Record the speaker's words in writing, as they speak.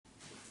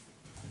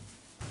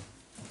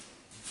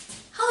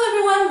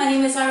my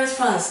name is Iris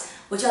France.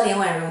 我叫连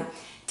婉容.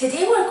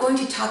 Today we're going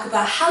to talk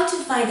about how to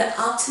find the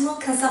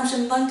optimal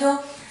consumption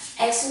bundle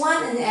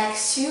X1 and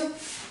X2,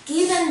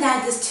 given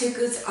that these two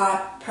goods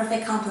are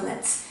perfect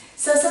complements.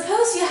 So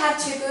suppose you have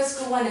two goods,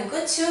 good 1 and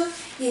good 2,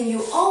 and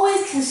you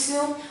always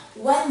consume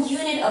 1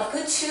 unit of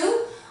good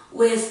 2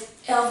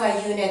 with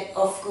alpha unit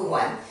of good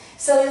 1.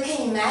 So you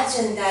can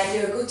imagine that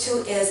your good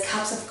 2 is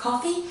cups of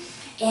coffee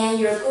and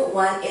your good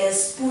 1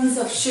 is spoons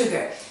of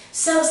sugar.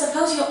 So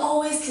suppose you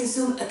always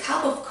consume a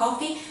cup of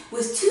coffee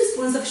with 2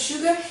 spoons of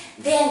sugar,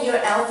 then your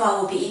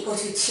alpha will be equal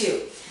to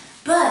 2.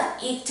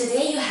 But if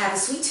today you have a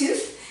sweet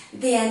tooth,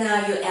 then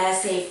you add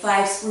say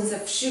 5 spoons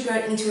of sugar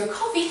into your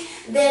coffee,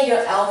 then your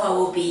alpha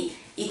will be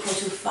equal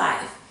to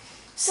 5.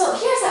 So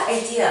here's the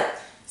idea.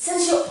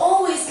 Since you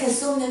always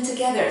consume them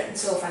together,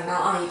 so from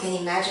now on you can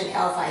imagine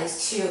alpha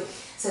is 2.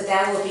 So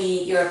that will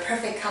be your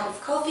perfect cup of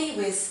coffee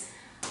with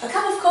a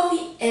cup of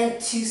coffee and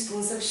 2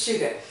 spoons of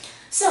sugar.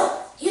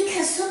 So you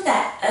consume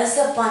that as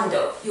a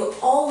bundle. You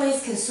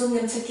always consume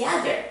them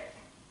together.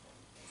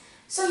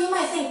 So you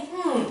might think,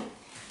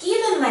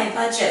 given my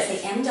budget, say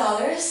 $M,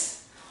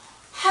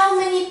 how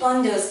many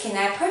bundles can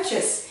I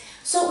purchase?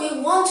 So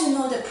we want to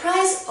know the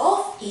price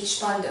of each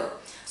bundle.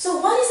 So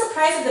what is the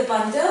price of the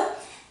bundle?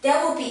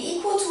 That will be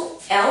equal to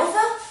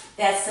alpha,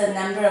 that's the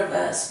number of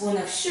a spoon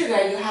of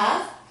sugar you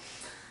have,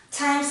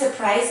 times the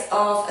price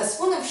of a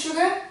spoon of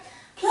sugar,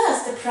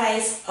 plus the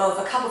price of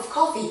a cup of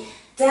coffee.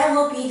 That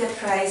will be the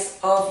price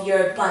of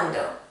your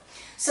bundle.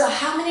 So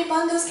how many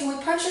bundles can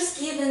we purchase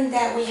given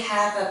that we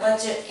have a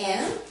budget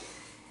M?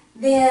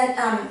 Then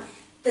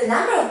the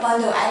number of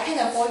bundle I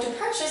can afford to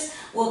purchase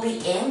will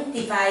be M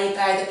divided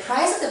by the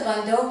price of the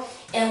bundle.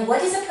 And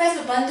what is the price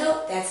of the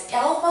bundle? That's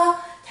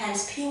alpha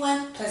times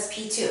P1 plus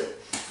P2.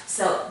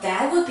 So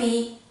that would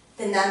be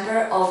the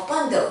number of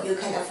bundle you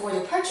can afford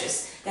to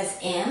purchase. That's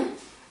M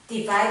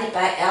divided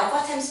by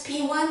alpha times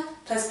P1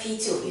 plus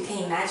P2. You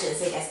can imagine,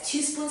 say that's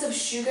 2 spoons of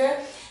sugar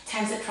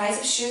times the price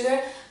of sugar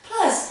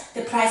plus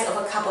the price of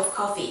a cup of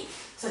coffee.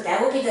 So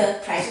that will be the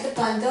price of the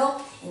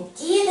bundle. And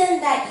given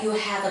that you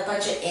have a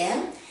budget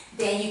M,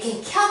 then you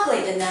can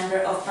calculate the number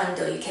of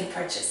bundle you can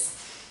purchase.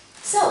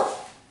 So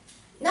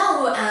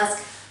now we'll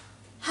ask,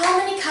 how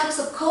many cups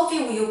of coffee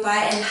will you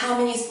buy and how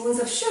many spoons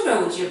of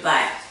sugar would you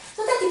buy?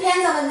 So that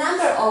depends on the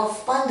number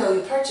of bundle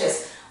you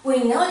purchase.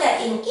 We know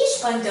that in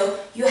each bundle,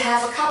 you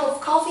have a cup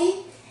of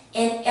coffee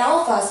and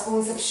alpha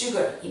spoons of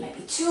sugar. It might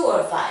be 2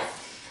 or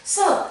 5.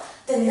 So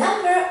the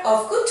number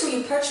of good 2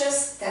 you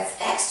purchase, that's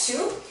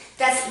X2,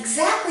 that's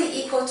exactly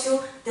equal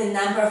to the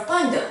number of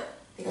bundle.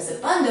 Because the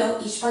bundle,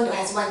 each bundle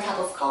has 1 cup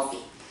of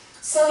coffee.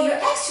 So your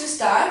X2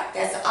 star,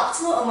 that's the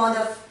optimal amount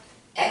of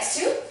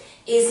X2,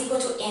 is equal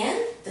to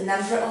N, the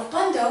number of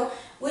bundle,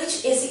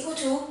 which is equal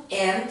to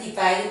M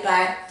divided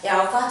by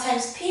alpha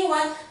times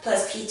P1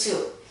 plus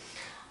P2.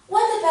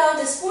 What about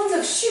the spoons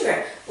of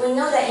sugar? We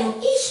know that in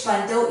each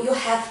bundle you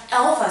have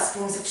alpha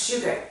spoons of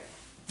sugar.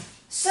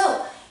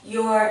 So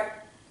your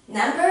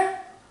number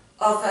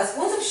of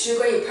spoons of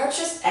sugar you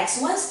purchase,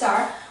 X1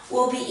 star,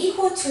 will be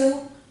equal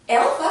to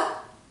alpha,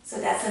 so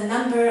that's the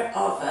number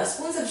of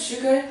spoons of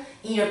sugar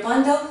in your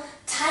bundle,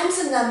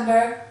 times the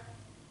number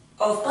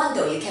of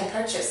bundle you can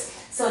purchase.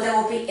 So that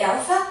will be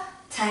alpha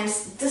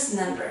times this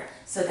number.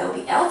 So that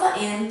will be alpha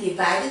N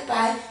divided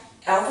by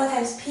alpha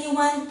times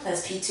P1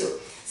 plus P2.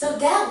 So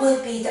that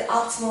will be the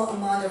optimal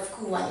amount of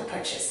good 1 you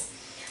purchase.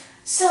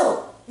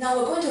 So now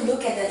we're going to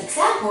look at the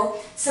example.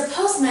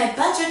 Suppose my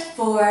budget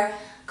for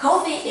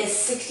coffee is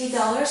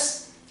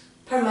 $60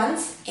 per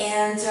month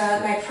and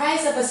my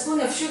price of a spoon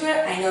of sugar,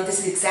 I know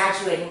this is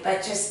exaggerating,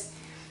 but just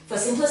for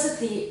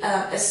simplicity,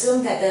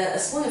 assume that a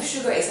spoon of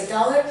sugar is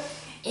 $1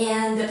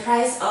 and the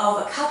price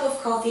of a cup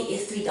of coffee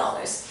is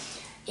 $3.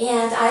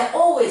 And I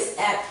always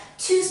add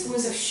 2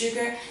 spoons of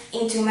sugar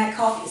into my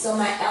coffee, so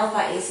my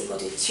alpha is equal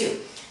to 2.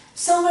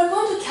 So we're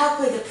going to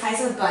calculate the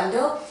price of a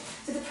bundle.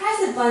 So the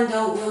price of the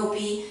bundle will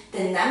be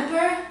the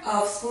number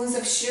of spoons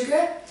of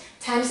sugar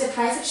times the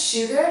price of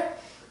sugar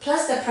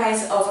plus the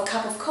price of a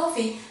cup of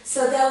coffee.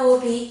 So that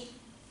will be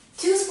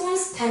 2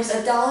 spoons times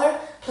 $1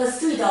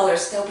 plus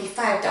 $3. That will be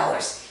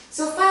 $5.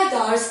 So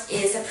 $5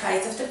 is the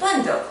price of the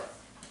bundle.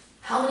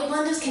 How many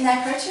bundles can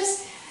I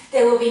purchase?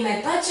 That will be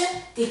my budget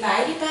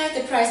divided by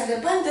the price of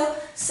the bundle,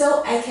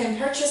 so I can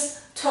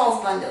purchase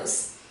 12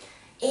 bundles.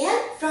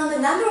 And from the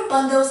number of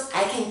bundles,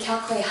 I can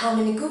calculate how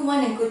many good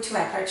 1 and good 2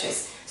 I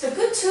purchase. So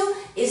good 2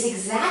 is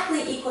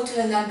exactly equal to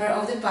the number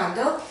of the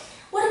bundle.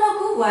 What about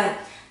good 1?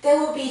 That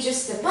will be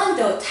just the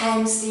bundle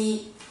times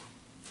the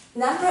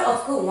number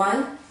of good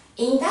 1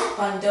 in that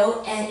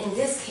bundle, and in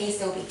this case,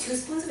 there will be 2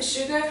 spoons of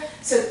sugar,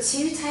 so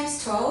 2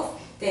 times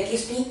 12, that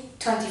gives me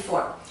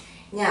 24.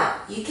 Now,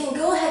 you can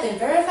go ahead and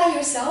verify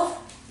yourself.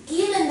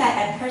 Given that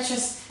I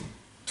purchased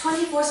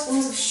 24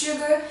 spoons of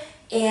sugar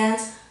and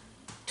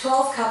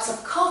 12 cups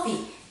of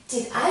coffee,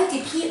 did I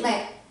deplete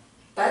my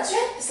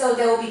budget? So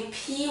there will be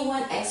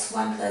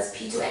P1x1 plus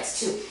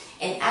P2x2.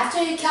 And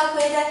after you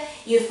calculate that,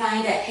 you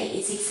find that, hey,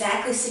 it's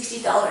exactly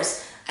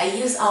 $60. I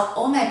used out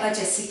all my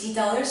budget, $60.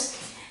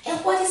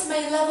 And what is my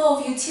level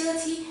of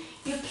utility?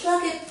 you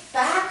plug it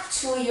back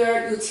to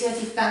your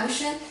utility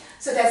function.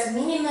 So that's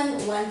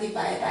minimum 1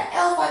 divided by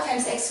alpha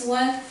times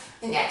x1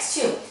 and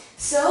x2.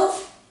 So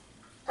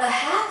a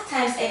half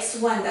times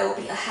x1, that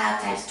will be a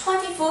half times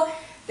 24,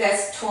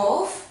 that's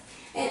 12.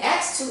 And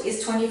x2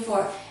 is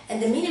 24.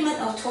 And the minimum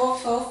of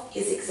 12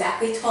 is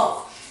exactly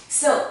 12.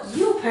 So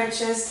you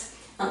purchased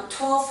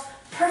 12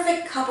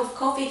 perfect cup of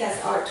coffee,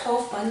 that's our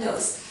 12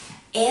 bundles.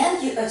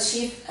 And you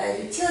achieve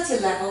a utility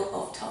level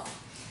of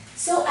 12.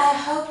 So I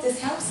hope this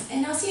helps,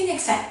 and I'll see you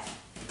next time.